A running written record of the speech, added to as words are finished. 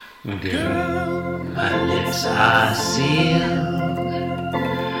Girl, my lips are sealed.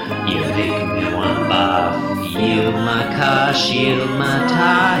 You make me want to barf. Yield my car, shield my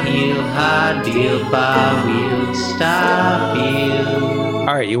tie, heel, high deal, bar wheel, stop you. All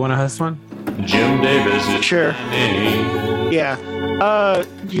right, you want to host one? Jim Davis is Sure. my name. Yeah.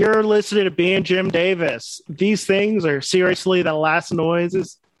 You're listening to being Jim Davis. These things are seriously the last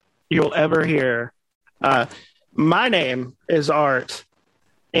noises you'll ever hear. My name is Art,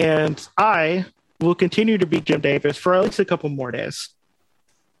 and I will continue to be Jim Davis for at least a couple more days.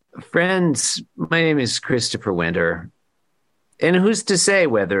 Friends, my name is Christopher Winter, and who's to say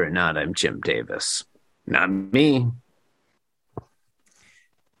whether or not I'm Jim Davis? Not me.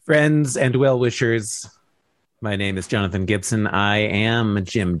 Friends and well-wishers, my name is Jonathan Gibson. I am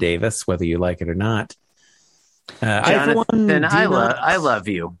Jim Davis, whether you like it or not. Jonathan, I love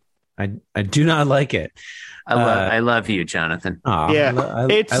you. I do not like it. I love you, Jonathan. Yeah,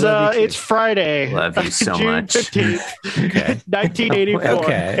 it's Friday. Love you so June much. 15th, Okay. 1984,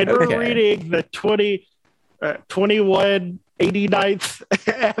 Okay, and we're okay. reading the 2189th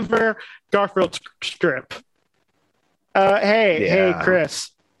ever Garfield strip. Hey,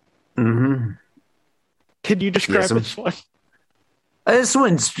 Chris, Mm-hmm. can you describe Yes, this one? This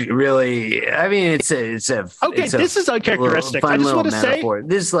one's really. I mean, it's a. Okay, it's a this is uncharacteristic. fun I just little want to say, metaphor.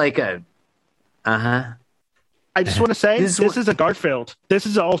 This is like a. I just want to say, This this one- is a Garfield. This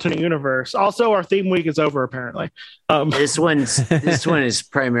is an alternate universe. Also, our theme week is over, apparently. This one is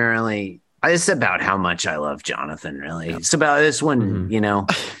primarily. It's about how much I love Jonathan. Really, it's about this one. Mhm. You know,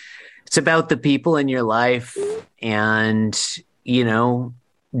 it's about the people in your life, and you know,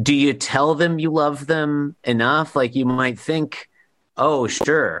 do you tell them you love them enough? Like you might think, oh,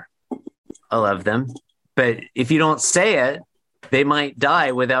 sure, I love them, but if you don't say it, they might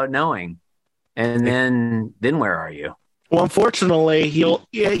die without knowing, and then where are you? Well, unfortunately,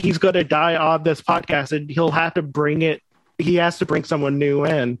 he's going to die on this podcast, and he'll have to bring it. He has to bring someone new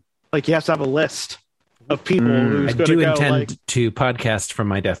in. Like he has to have a list of people who's I going do to go. intend to podcast from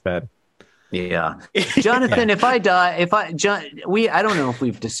my deathbed. Yeah. Jonathan, if I die, I don't know if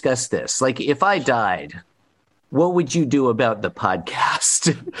we've discussed this. Like, if I died, what would you do about the podcast?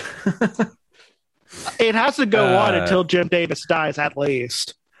 It has to go on until Jim Davis dies, at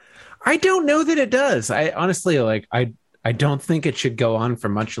least. I don't know that it does. I honestly I don't think it should go on for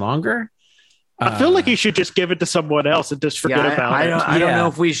much longer. I feel like you should just give it to someone else and just forget about it. I don't Yeah. know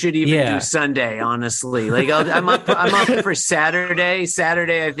if we should even Yeah. do Sunday, honestly. Like, I'm up for Saturday.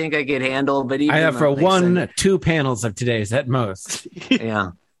 Saturday, I think I could handle, but even I have for like Sunday- 2 panels of today's at most.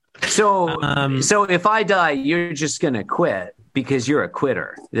 Yeah. So if I die, you're just gonna quit because you're a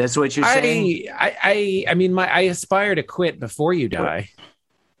quitter. That's what you're saying. I mean, I aspire to quit before you die.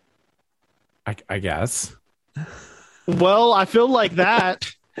 I guess. Well, I feel like that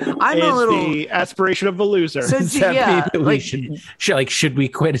I'm is a little. the aspiration of a loser. So Does that yeah, mean that we like, should we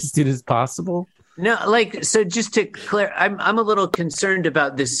quit as soon as possible? no, like, so just to clear, I'm a little concerned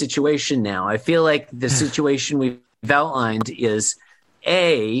about this situation now. I feel like the situation we've outlined is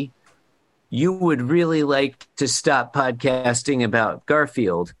A, you would really like to stop podcasting about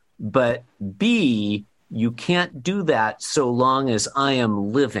Garfield, but B, you can't do that so long as I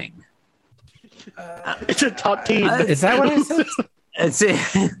am living. It's a top team. Is that what I said?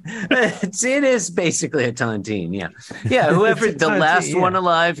 It is basically a tontine, yeah. Whoever It's a the tontine, last yeah. one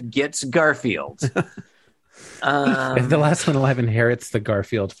alive gets Garfield. The last one alive inherits the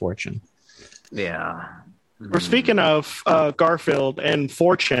Garfield fortune. Yeah. We're speaking of Garfield and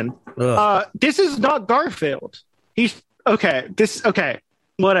Fortune. Ugh. This is not Garfield. He's okay.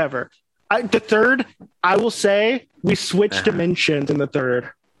 Whatever. The third, I will say, we switched dimensions in the third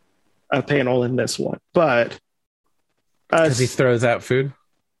panel in this one, but Because he throws out food.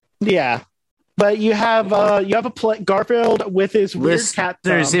 yeah. But you have Garfield with his weird cat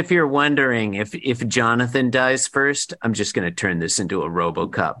thumb. Listeners, if you're wondering if Jonathan dies first, I'm just going to turn this into a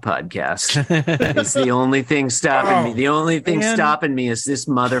RoboCop podcast. It's the only thing stopping me. The only thing man. stopping me is this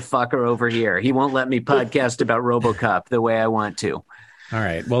motherfucker over here. He won't let me podcast about RoboCop the way I want to. All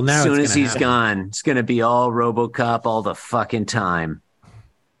right. Well, now As soon it's as gonna he's happen. gone, it's going to be all RoboCop all the fucking time.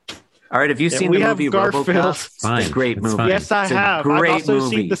 All right, have you seen we the have movie Garfield. RoboCop? It's Fine. a great It's movie. fine. Yes, I It's a have. great I've also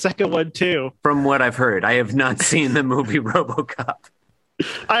movie. seen the second one too. From what I've heard, I have not seen the movie RoboCop.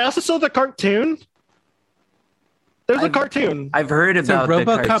 I also saw the cartoon. There's a cartoon. I've heard It's a about the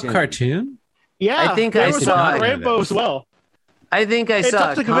RoboCop cartoon. cartoon. Yeah, I think there I was saw one it. for Rainbow as well. I think I It's saw a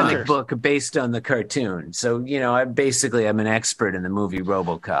Toxic comic Avengers. book based on the cartoon. So, you know, I'm an expert in the movie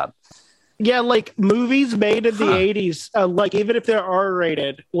RoboCop. Yeah, like movies made in the Huh. 80s, like even if they're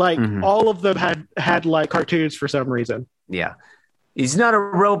R-rated, like Mhm. all of them had like cartoons for some reason. Yeah. He's not a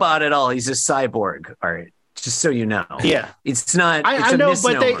robot at all. He's a cyborg. All right, just so you know. Yeah. It's not. I It's a know,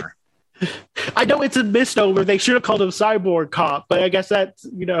 misnomer. I know it's a misnomer. They should have called him Cyborg Cop, but I guess that's,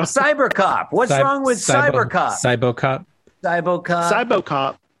 Cyber Cop. What's wrong with Cyber Cop? Cybocop. Cybo Cop. Cybo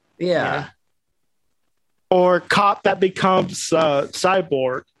Cop. Yeah. Or cop that becomes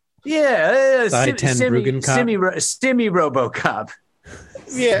cyborg. Yeah. Cy-10 Bruggen Cop. Stimmy RoboCop.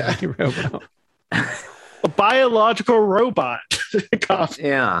 Yeah. Robo. A biological robot cop.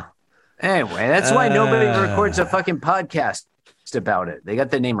 Yeah. Anyway, that's why nobody records a fucking podcast about it. They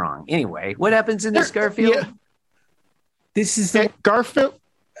got the name wrong. Anyway, what happens in this Garfield? Yeah. This is Garfield.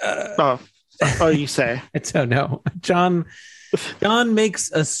 You say? I don't know. John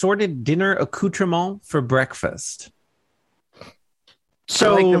makes assorted dinner accoutrement for breakfast.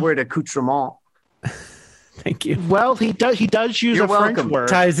 So I like the word accoutrement. Thank you. Well, he does use You're a French welcome. word.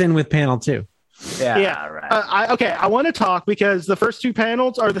 Ties in with panel 2. Yeah. Right. I want to talk because the first two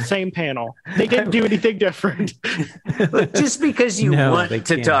panels are the same panel. They didn't do anything different. Look, just because you No, want they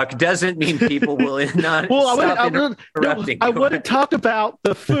to can't. talk doesn't mean people will not Well, interrupting. I want to talk about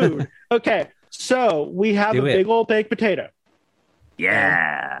the food. Okay, so we have Do a it. big old baked potato.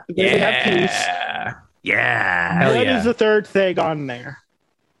 Yeah. Then we have peas. Yeah. Hell What yeah. is the third thing on there?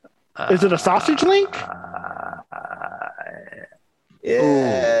 Is it a sausage link?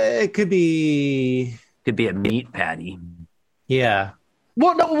 It could be. Could be a meat patty. Yeah.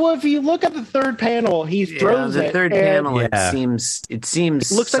 Well, no. Well, if you look at the third panel, he throws the it. third and- panel. Yeah. It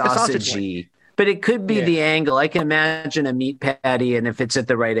seems Looks like a sausage sausagey, but it could be Yeah. the angle. I can imagine a meat patty, and if it's at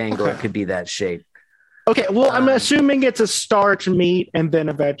the right angle, it could be that shape. Okay, well, I'm assuming it's a starch meat and then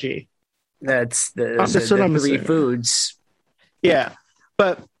a veggie. That's the That's what I'm three assuming. foods. Yeah,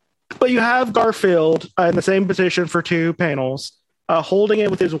 but you have Garfield in the same position for two panels, holding it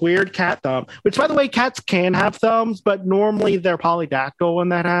with his weird cat thumb. Which, by the way, cats can have thumbs, but normally they're polydactyl when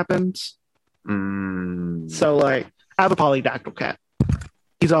that happens. So, like, I have a polydactyl cat.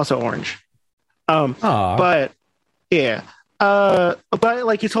 He's also orange. Aw. But yeah, but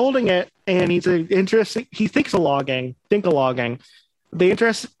like he's holding it, and he's interesting. He think-a-logging.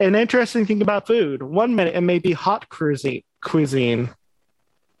 An interesting thing about food. 1 minute it may be hot cuisine,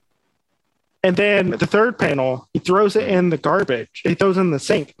 and then the third panel he throws it in the garbage. He throws it in the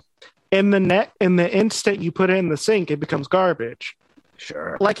sink. In the instant you put it in the sink, it becomes garbage.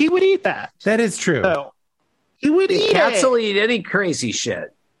 Sure. Like he would eat that. That is true. So he would eat Cats it. will eat any crazy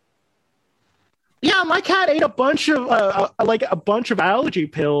shit. Yeah, my cat ate a bunch of allergy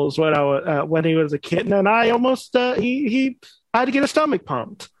pills when he was a kitten, and I almost he had to get a stomach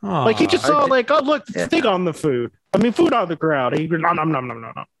pumped. Aw. Like he just saw like, oh look, Yeah. thing on the food. I mean, food on the ground. He nom nom nom nom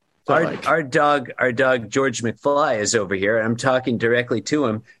nom nom. So, like, Our dog George McFly is over here. I'm talking directly to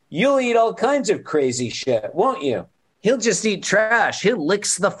him. You'll eat all kinds of crazy shit, won't you? He'll just eat trash. He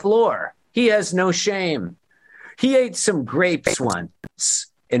licks the floor. He has no shame. He ate some grapes once,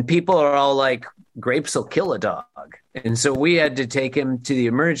 and people are all like, grapes will kill a dog. And so we had to take him to the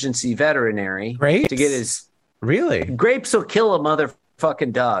emergency veterinary Grapes? to get his Really? grapes will kill a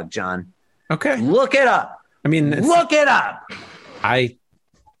motherfucking dog, John. Okay. Look it up. I mean, Look it up. I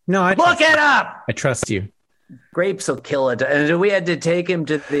Look it up. I trust you. Grapes will kill a dog. And so we had to take him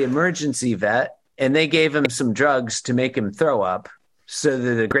to the emergency vet, and they gave him some drugs to make him throw up so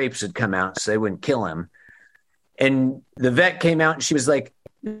that the grapes would come out so they wouldn't kill him. And the vet came out and she was like,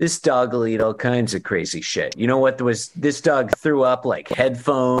 this dog will eat all kinds of crazy shit. You know what was this dog threw up like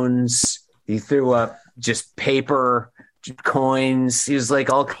headphones. He threw up just paper, coins. He was like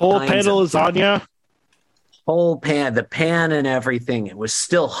all whole kinds pan of of lasagna. whole pan, the pan and everything. It was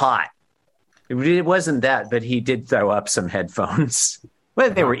still hot. It wasn't that, but he did throw up some headphones. Well,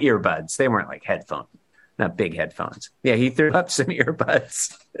 they were earbuds. They weren't like headphones, not big headphones. Yeah, he threw up some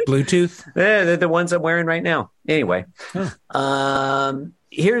earbuds. Bluetooth? Yeah, they're the ones I'm wearing right now. Anyway,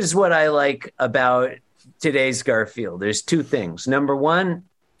 here's what I like about today's Garfield. There's two things. Number one,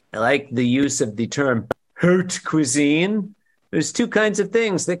 I like the use of the term haute cuisine. There's two kinds of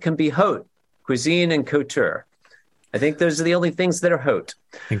things that can be haute, cuisine and couture. I think those are the only things that are haute.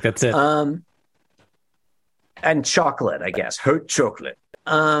 I think that's it. And chocolate, I guess. Haute chocolate.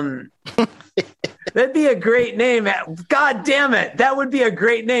 That'd be a great name. God damn it. That would be a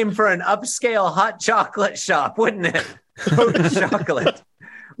great name for an upscale hot chocolate shop, wouldn't it? Haute chocolate.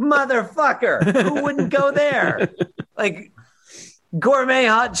 Motherfucker. Who wouldn't go there? Like gourmet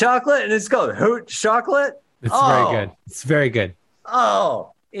hot chocolate, and it's called haute chocolate. It's very good. It's very good.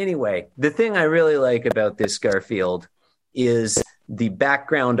 Oh, anyway, the thing I really like about this Garfield is the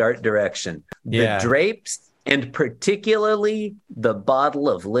background art direction. Yeah. The drapes and particularly the bottle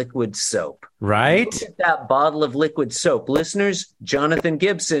of liquid soap. Right? Look at that bottle of liquid soap. Listeners, Jonathan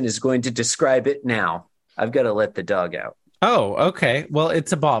Gibson is going to describe it now. I've got to let the dog out. Oh, okay. Well,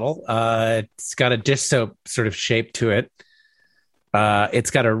 it's a bottle. It's got a dish soap sort of shape to it.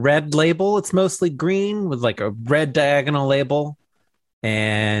 It's got a red label. It's mostly green with like a red diagonal label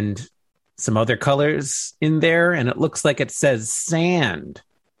and some other colors in there. And it looks like it says sand.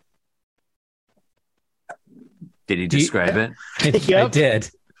 Did he describe it? I did.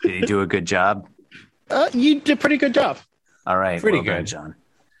 Did he do a good job? You did a pretty good job. All right. Pretty well done, good. John.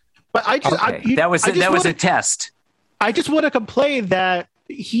 But I just, Okay. That was a test. I just want to complain that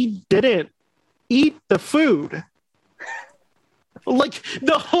he didn't eat the food. Like,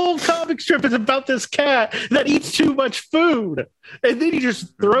 the whole comic strip is about this cat that eats too much food, and then he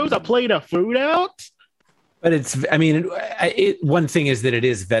just throws a plate of food out. But one thing is that it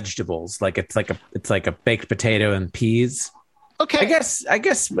is vegetables. Like it's like a baked potato and peas. Okay, I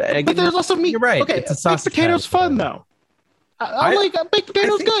guess. but there's also meat. You're right. Okay, It's a baked sausage potato's patty. fun though. I like baked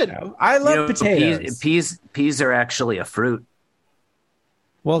potatoes. Good. So. I love potatoes. Peas are actually a fruit.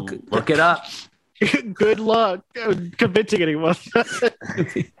 Well, Look it up. Good luck convincing anyone.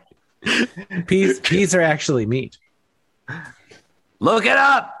 peas are actually meat. Look it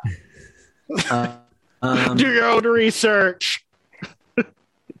up. Do your own research.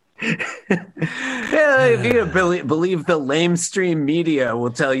 Yeah, if you believe the lamestream media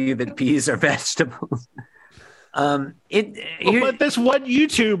will tell you that peas are vegetables. But this one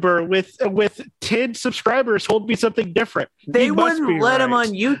YouTuber with 10 subscribers told me something different. They He must wouldn't be let him right.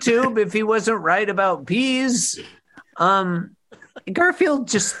 on YouTube if he wasn't right about peas. Garfield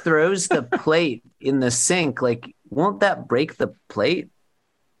just throws the plate in the sink. Like, won't that break the plate?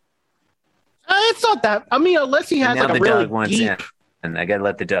 It's not that. I mean, unless he has And now like a the really dog wants deep. in. And I gotta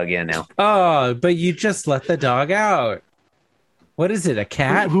let the dog in now. Oh, but you just let the dog out. What is it? A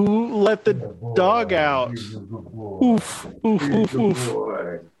cat? Who let the dog out? Oof, oof, oof, oof.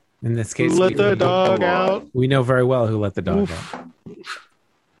 In this case, Who let the dog out? we know very well who let the dog Oof. out.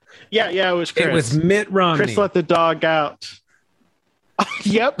 Yeah, it was Chris. It was Mitt Romney. Chris let the dog out.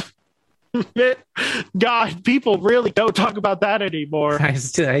 Yep. God, people really don't talk about that anymore. I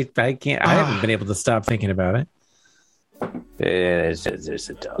can't. I haven't been able to stop thinking about it. There's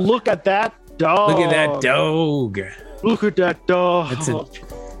a dog. Look at that dog. Look at that dog. Look at that dog.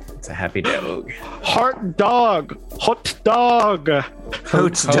 It's a happy dog. Heart dog. Hot dog.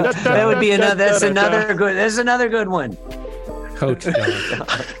 Coach dog. That would be another. That's another good. That's another good one. Coach dog.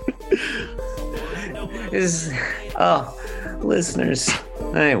 Listeners.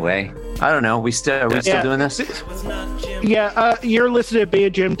 Anyway, I don't know. Are we still doing this? Yeah, you're listening to me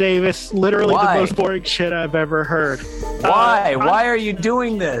and Jim Davis. Literally Why? the most boring shit I've ever heard. Why? Why are you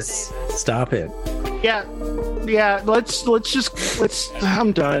doing this? Stop it. Yeah. Let's.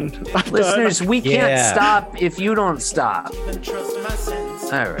 I'm done. Listeners, we can't Yeah. stop if you don't stop.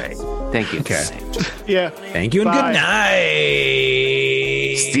 All right. Thank you. Okay. Yeah. Thank you and Bye. good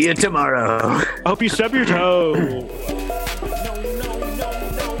night. See you tomorrow. Hope you stub your toe.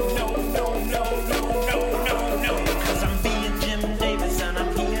 Cause I'm being Jim Davis and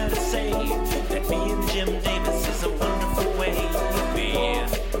I'm here to say that being Jim Davis is a wonderful way to be.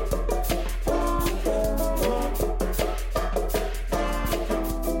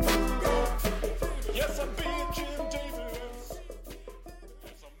 Yes, I'm being Jim Davis.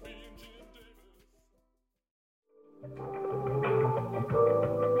 Yes, I'm being Jim Davis.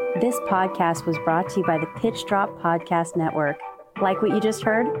 This podcast was brought to you by the Pitch Drop Podcast Network. Like what you just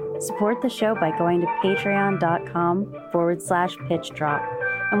heard? Support the show by going to patreon.com/pitch drop.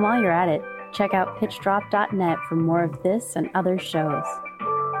 And while you're at it, check out pitchdrop.net for more of this and other shows.